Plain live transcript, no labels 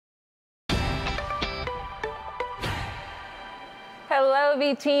Hello,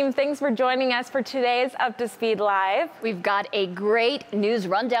 V Team. Thanks for joining us for today's Up to Speed Live. We've got a great news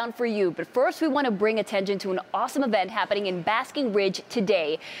rundown for you, but first we want to bring attention to an awesome event happening in Basking Ridge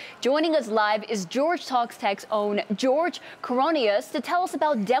today. Joining us live is George Talks Tech's own George Coronius to tell us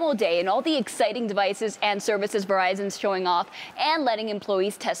about Demo Day and all the exciting devices and services Verizon's showing off and letting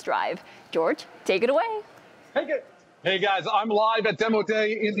employees test drive. George, take it away. Hey guys, I'm live at Demo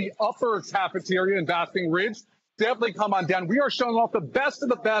Day in the upper cafeteria in Basking Ridge. Definitely come on down. We are showing off the best of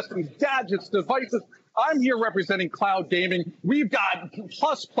the best in gadgets, devices. I'm here representing cloud gaming. We've got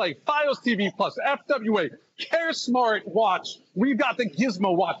Plus Play, Fios TV Plus, FWA, Care Smart Watch. We've got the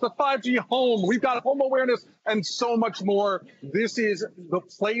Gizmo Watch, the 5G Home. We've got home awareness and so much more. This is the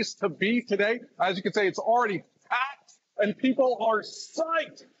place to be today. As you can say, it's already packed and people are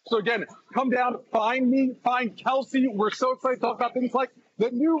psyched. So again, come down, find me, find Kelsey. We're so excited to talk about things like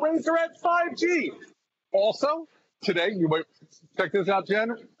the new Razor Edge 5G. Also, today, you might check this out,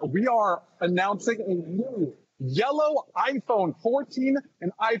 Jen. We are announcing a new yellow iPhone 14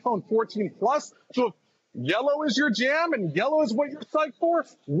 and iPhone 14 Plus. So if yellow is your jam and yellow is what you're psyched for,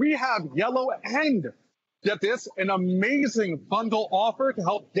 we have yellow and, get this, an amazing bundle offer to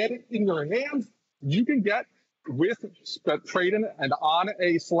help get it in your hands. You can get, with trade-in and on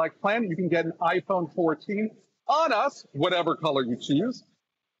a select plan, you can get an iPhone 14 on us, whatever color you choose,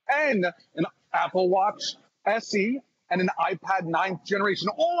 and an Apple Watch SE and an iPad 9th generation,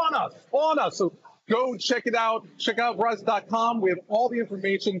 all on us. So go check it out. Check out Verizon.com. We have all the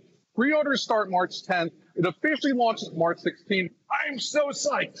information. Pre-orders start March 10th. It officially launches March 16th. I'm so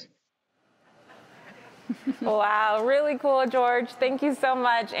psyched. Wow, really cool, George. Thank you so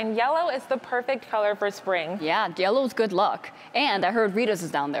much. And yellow is the perfect color for spring. Yeah, yellow's good luck. And I heard Rita's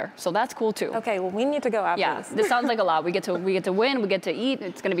is down there, so that's cool too. Okay, well, we need to go after this. This sounds like a lot. We get to win, we get to eat.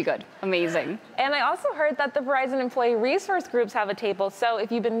 It's going to be good. Amazing. And I also heard that the Verizon employee resource groups have a table. So if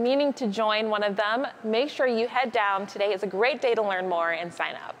you've been meaning to join one of them, make sure you head down. Today is a great day to learn more and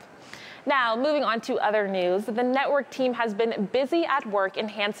sign up. Now, moving on to other news, the network team has been busy at work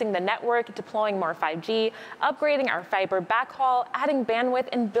enhancing the network, deploying more 5G, upgrading our fiber backhaul, adding bandwidth,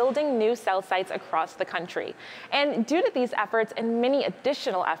 and building new cell sites across the country. And due to these efforts and many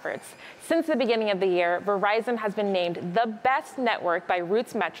additional efforts, since the beginning of the year, Verizon has been named the best network by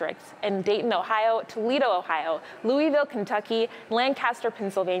Roots Metrics in Dayton, Ohio, Toledo, Ohio, Louisville, Kentucky, Lancaster,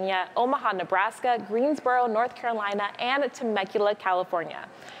 Pennsylvania, Omaha, Nebraska, Greensboro, North Carolina, and Temecula, California.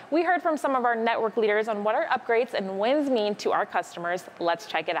 We heard from some of our network leaders on what our upgrades and wins mean to our customers. Let's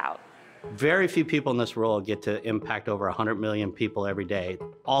check it out. Very few people in this role get to impact over 100 million people every day.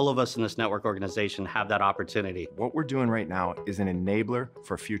 All of us in this network organization have that opportunity. What we're doing right now is an enabler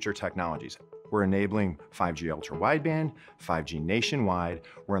for future technologies. We're enabling 5G ultra wideband, 5G nationwide.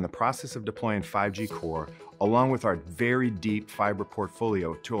 We're in the process of deploying 5G core, along with our very deep fiber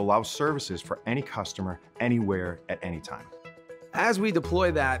portfolio to allow services for any customer, anywhere, at any time. As we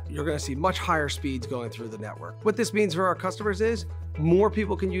deploy that, you're going to see much higher speeds going through the network. What this means for our customers is more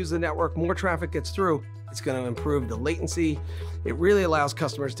people can use the network, more traffic gets through. It's going to improve the latency. It really allows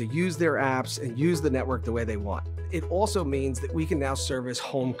customers to use their apps and use the network the way they want. It also means that we can now service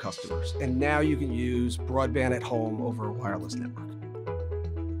home customers, and now you can use broadband at home over a wireless network.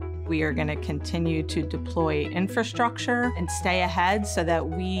 We are going to continue to deploy infrastructure and stay ahead so that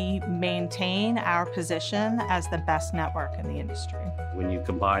we maintain our position as the best network in the industry. When you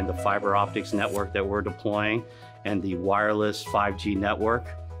combine the fiber optics network that we're deploying and the wireless 5G network,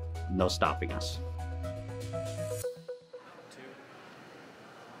 no stopping us.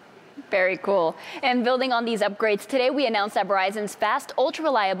 Very cool. And building on these upgrades, today we announced that Verizon's fast,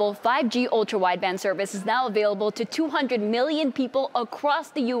 ultra-reliable 5G ultra-wideband service is now available to 200 million people across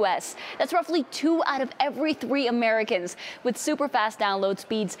the U.S. That's roughly 2 out of every 3 Americans. With super fast download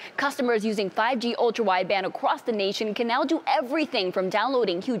speeds, customers using 5G ultra-wideband across the nation can now do everything from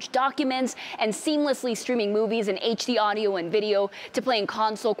downloading huge documents and seamlessly streaming movies in HD audio and video to playing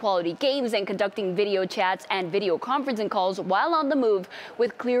console-quality games and conducting video chats and video conferencing calls while on the move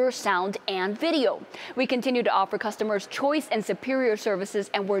with clearer sound and video. We continue to offer customers choice and superior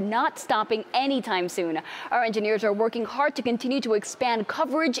services, and we're not stopping anytime soon. Our engineers are working hard to continue to expand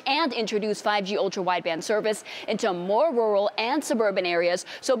coverage and introduce 5G ultra-wideband service into more rural and suburban areas.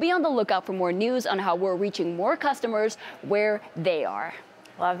 So be on the lookout for more news on how we're reaching more customers where they are.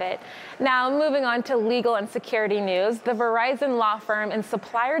 Love it. Now, moving on to legal and security news, the Verizon Law Firm and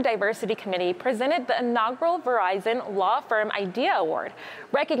Supplier Diversity Committee presented the inaugural Verizon Law Firm Idea Award,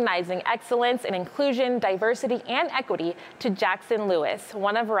 recognizing excellence in inclusion, diversity, and equity to Jackson Lewis,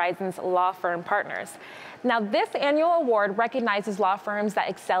 one of Verizon's law firm partners. Now, this annual award recognizes law firms that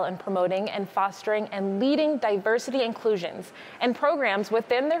excel in promoting and fostering and leading diversity inclusions and programs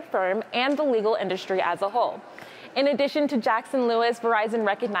within their firm and the legal industry as a whole. In addition to Jackson Lewis, Verizon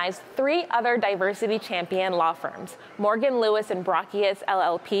recognized 3 other diversity champion law firms: Morgan Lewis and Brockius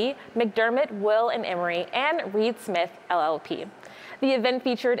LLP, McDermott, Will and Emery, and Reed Smith LLP. The event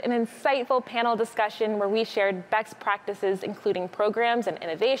featured an insightful panel discussion where we shared best practices, including programs and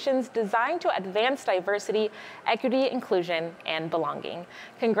innovations designed to advance diversity, equity, inclusion, and belonging.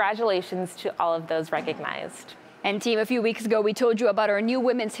 Congratulations to all of those recognized. And team, a few weeks ago, we told you about our new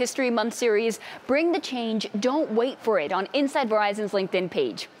Women's History Month series, Bring the Change, Don't Wait for It, on Inside Verizon's LinkedIn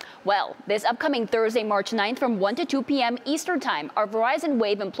page. Well, this upcoming Thursday, March 9th from 1 to 2 p.m. Eastern Time, our Verizon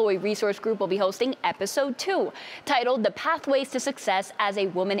Wave Employee Resource Group will be hosting Episode 2, titled The Pathways to Success as a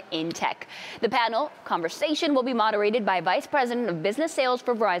Woman in Tech. The panel conversation will be moderated by Vice President of Business Sales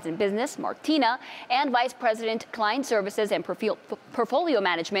for Verizon Business, Mark Tina, and Vice President Client Services and Portfolio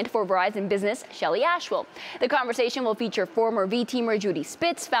Management for Verizon Business, Shelly Ashwell. The conversation will feature former V-Teamer Judy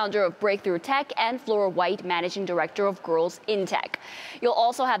Spitz, founder of Breakthrough Tech, and Flora White, Managing Director of Girls in Tech. You'll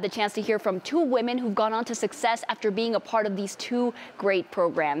also have the chance to hear from 2 women who've gone on to success after being a part of these 2 great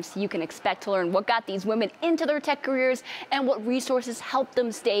programs. You can expect to learn what got these women into their tech careers and what resources help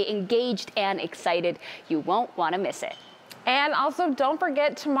them stay engaged and excited. You won't want to miss it. And also, don't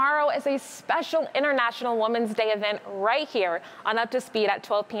forget, tomorrow is a special International Women's Day event right here on Up to Speed at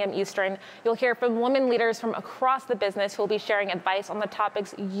 12 p.m. Eastern. You'll hear from women leaders from across the business who will be sharing advice on the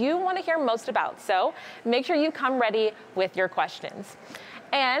topics you want to hear most about. So make sure you come ready with your questions.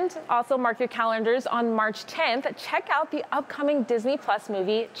 And also mark your calendars on March 10th. Check out the upcoming Disney Plus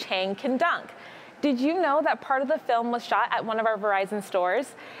movie, Chang Can Dunk. Did you know that part of the film was shot at one of our Verizon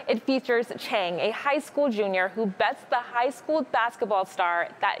stores? It features Chang, a high school junior who bets the high school basketball star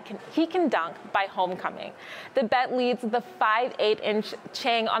that he can dunk by homecoming. The bet leads the 5'8"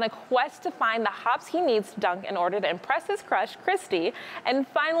 Chang on a quest to find the hops he needs to dunk in order to impress his crush, Christy, and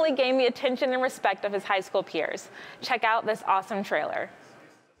finally gain the attention and respect of his high school peers. Check out this awesome trailer.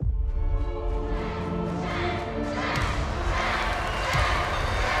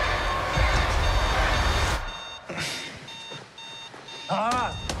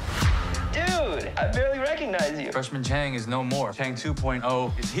 Dude, I barely recognize you. Freshman Chang is no more. Chang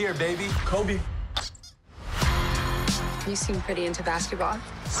 2.0 is here, baby. Kobe. You seem pretty into basketball,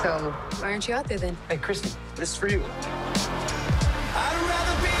 so why aren't you out there then? Hey, Christy, this is for you.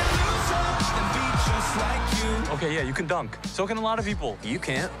 Okay, yeah, you can dunk. So can a lot of people. You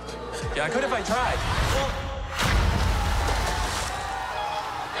can't. Yeah, I could if I tried.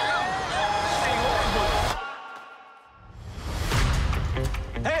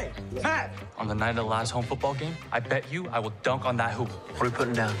 Hey, Matt! On the night of the last home football game, I bet you I will dunk on that hoop. What are we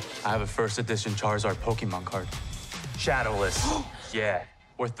putting down? I have a first edition Charizard Pokemon card. Shadowless. Yeah,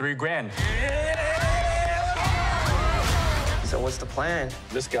 worth $3 grand. So what's the plan?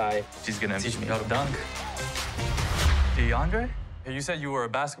 This guy, she's gonna teach me how to dunk. DeAndre? Hey, you said you were a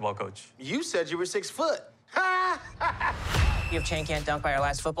basketball coach. You said you were 6 foot. If Chang can't dunk by our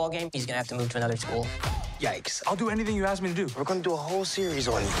last football game, he's gonna have to move to another school. Yikes. I'll do anything you ask me to do. We're gonna do a whole series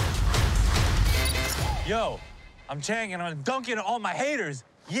on you. Yo, I'm Chang and I'm gonna dunk it on all my haters.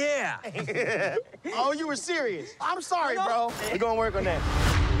 Yeah! Oh, you were serious. I'm sorry, bro. We're gonna work on that.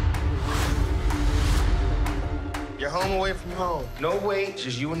 You're home away from home. No wait,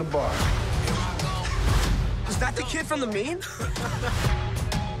 just you and the bar. Is that the kid from the meme?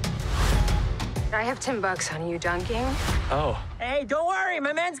 I have $10 on you dunking. Oh. Hey, don't worry,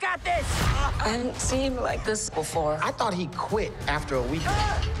 my man's got this. I hadn't seen him like this before. I thought he quit after a week.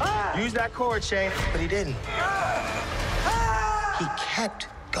 Use that cord, Shane, but he didn't. He kept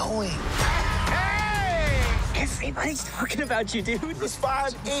going. Hey! Everybody's talking about you, dude. He's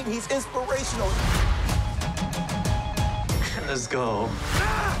 5'8", he's inspirational. Let's go.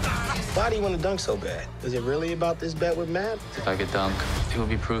 Why do you want to dunk so bad? Is it really about this bet with Matt? If I could dunk, it would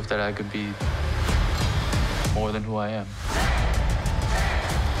be proof that I could be more than who I am.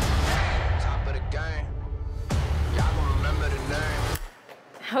 Top of the game. Y'all gonna remember the name.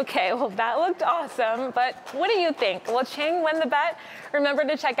 Okay, well, that looked awesome, but what do you think? Will Chang win the bet? Remember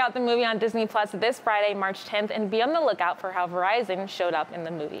to check out the movie on Disney Plus this Friday, March 10th, and be on the lookout for how Verizon showed up in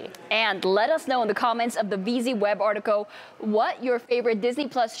the movie. And let us know in the comments of the VZ Web article what your favorite Disney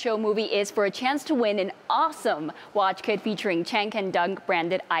Plus show movie is for a chance to win an awesome watch kit featuring Chang Can Dunk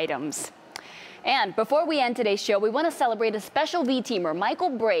branded items. And before we end today's show, we want to celebrate a special V-teamer, Michael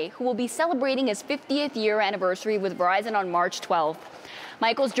Bray, who will be celebrating his 50th year anniversary with Verizon on March 12th.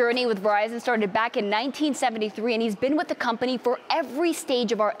 Michael's journey with Verizon started back in 1973, and he's been with the company for every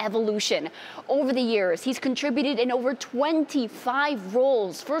stage of our evolution. Over the years, he's contributed in over 25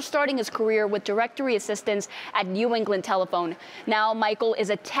 roles, first starting his career with directory assistance at New England Telephone. Now, Michael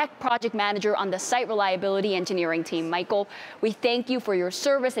is a tech project manager on the site reliability engineering team. Michael, we thank you for your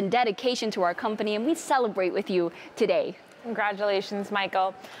service and dedication to our company, and we celebrate with you today. Congratulations,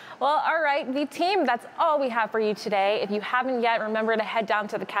 Michael. Well, all right, V-Team, that's all we have for you today. If you haven't yet, remember to head down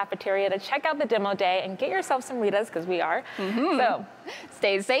to the cafeteria to check out the demo day and get yourself some Ritas, because we are. So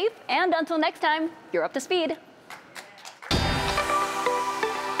stay safe, and until next time, you're up to speed.